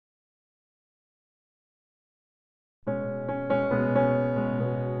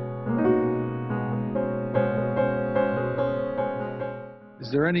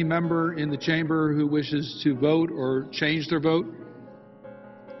Is there any member in the chamber who wishes to vote or change their vote?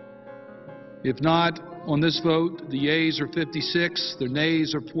 If not, on this vote, the yeas are 56, the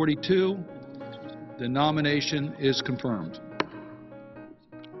nays are 42. The nomination is confirmed.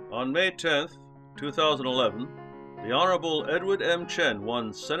 On May 10th, 2011, the Honorable Edward M. Chen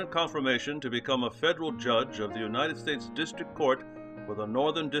won Senate confirmation to become a federal judge of the United States District Court for the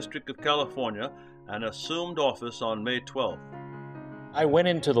Northern District of California and assumed office on May 12th. I went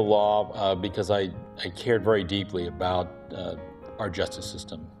into the law because I cared very deeply about our justice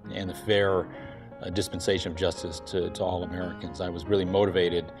system and the fair dispensation of justice to all Americans. I was really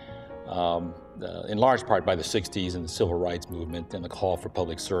motivated in large part by the 60s and the civil rights movement and the call for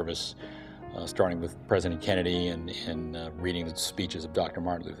public service, starting with President Kennedy and reading the speeches of Dr.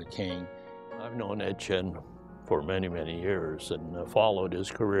 Martin Luther King. I've known Ed Chen for many, many years and followed his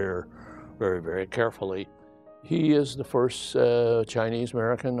career very, very carefully. He is the first Chinese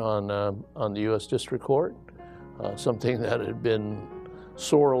American on the U.S. District Court, something that had been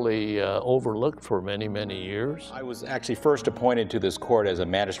sorely overlooked for many, many years. I was actually first appointed to this court as a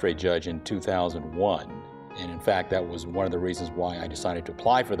magistrate judge in 2001. And in fact, that was one of the reasons why I decided to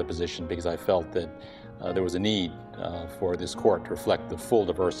apply for the position, because I felt that there was a need for this court to reflect the full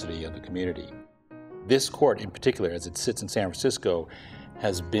diversity of the community. This court in particular, as it sits in San Francisco,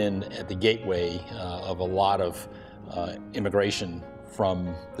 has been at the gateway of a lot of immigration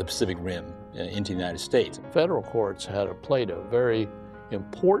from the Pacific Rim into the United States. Federal courts played a very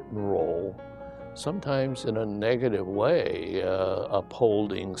important role, sometimes in a negative way,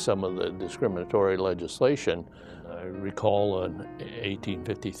 upholding some of the discriminatory legislation. I recall an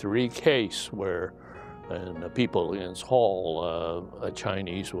 1853 case where, in the People against Hall, a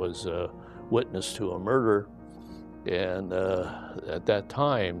Chinese was witness to a murder. And at that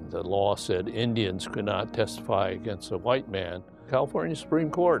time, the law said Indians could not testify against a white man. California Supreme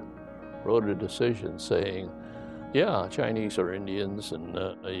Court wrote a decision saying, yeah, Chinese are Indians, and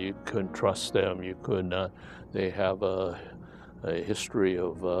you couldn't trust them. You could not. They have a history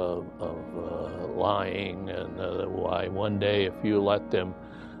of lying, and why one day, if you let them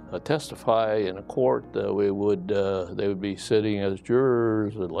testify in a court, they would be sitting as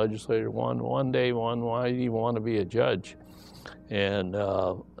jurors, the legislator. One day, why do you want to be a judge? And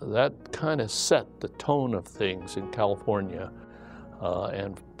that kind of set the tone of things in California,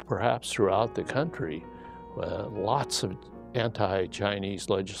 and perhaps throughout the country. Lots of anti-Chinese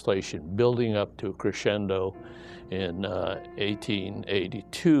legislation building up to a crescendo in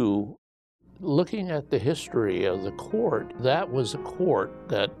 1882. Looking at the history of the court, that was a court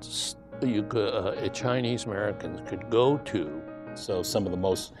that Chinese Americans could go to. So some of the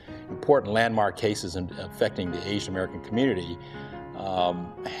most important landmark cases affecting the Asian American community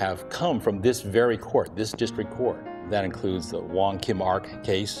have come from this very court, this district court. That includes the Wong Kim Ark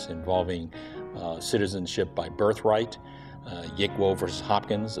case involving citizenship by birthright, Yik Wo versus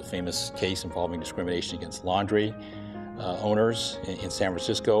Hopkins, a famous case involving discrimination against laundry owners in San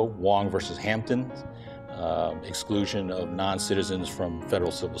Francisco, Wong versus Hampton, exclusion of non-citizens from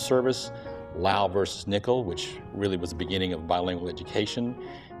federal civil service, Lau versus Nickel, which really was the beginning of bilingual education,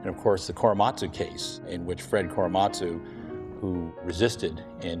 and of course the Korematsu case, in which Fred Korematsu, who resisted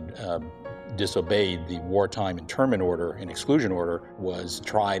and disobeyed the wartime internment order and exclusion order, was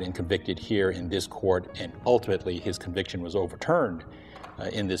tried and convicted here in this court, and ultimately his conviction was overturned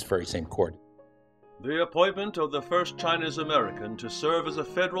in this very same court. The appointment of the first Chinese American to serve as a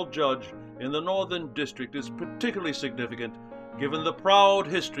federal judge in the Northern District is particularly significant given the proud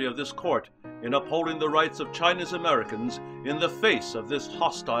history of this court in upholding the rights of Chinese Americans in the face of this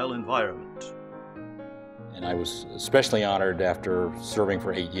hostile environment. And I was especially honored, after serving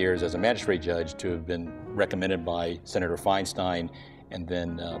for 8 years as a magistrate judge, to have been recommended by Senator Feinstein and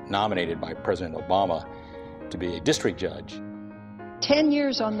then nominated by President Obama to be a district judge. 10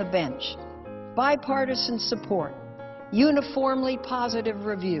 years on the bench, bipartisan support, uniformly positive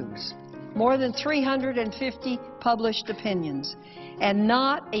reviews, more than 350 published opinions, and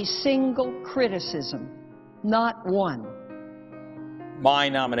not a single criticism, not one. My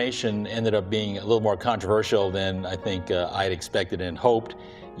nomination ended up being a little more controversial than I think I had expected and hoped.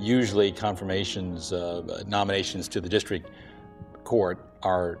 Usually nominations to the district court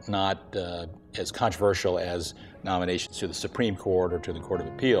are not as controversial as nominations to the Supreme Court or to the Court of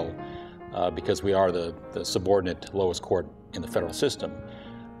Appeal, because we are the subordinate lowest court in the federal system.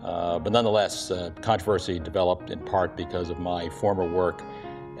 But nonetheless, controversy developed in part because of my former work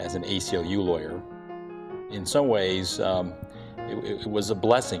as an ACLU lawyer. In some ways, it was a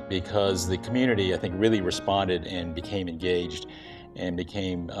blessing, because the community, I think, really responded and became engaged and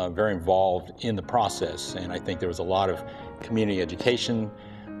became very involved in the process. And I think there was a lot of community education,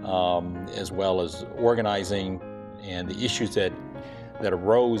 as well as organizing, and the issues that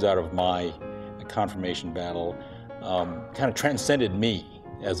arose out of my confirmation battle kind of transcended me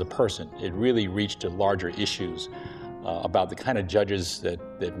as a person. It really reached to larger issues about the kind of judges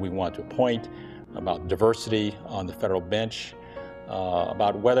that we want to appoint, about diversity on the federal bench,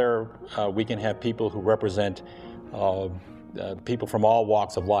 about whether we can have people who represent people from all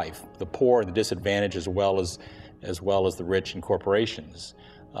walks of life, the poor and the disadvantaged, as well as the rich and corporations.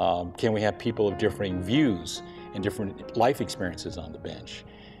 Can we have people of differing views and different life experiences on the bench?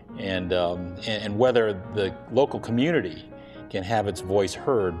 And whether the local community can have its voice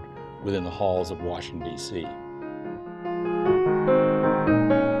heard within the halls of Washington, D.C.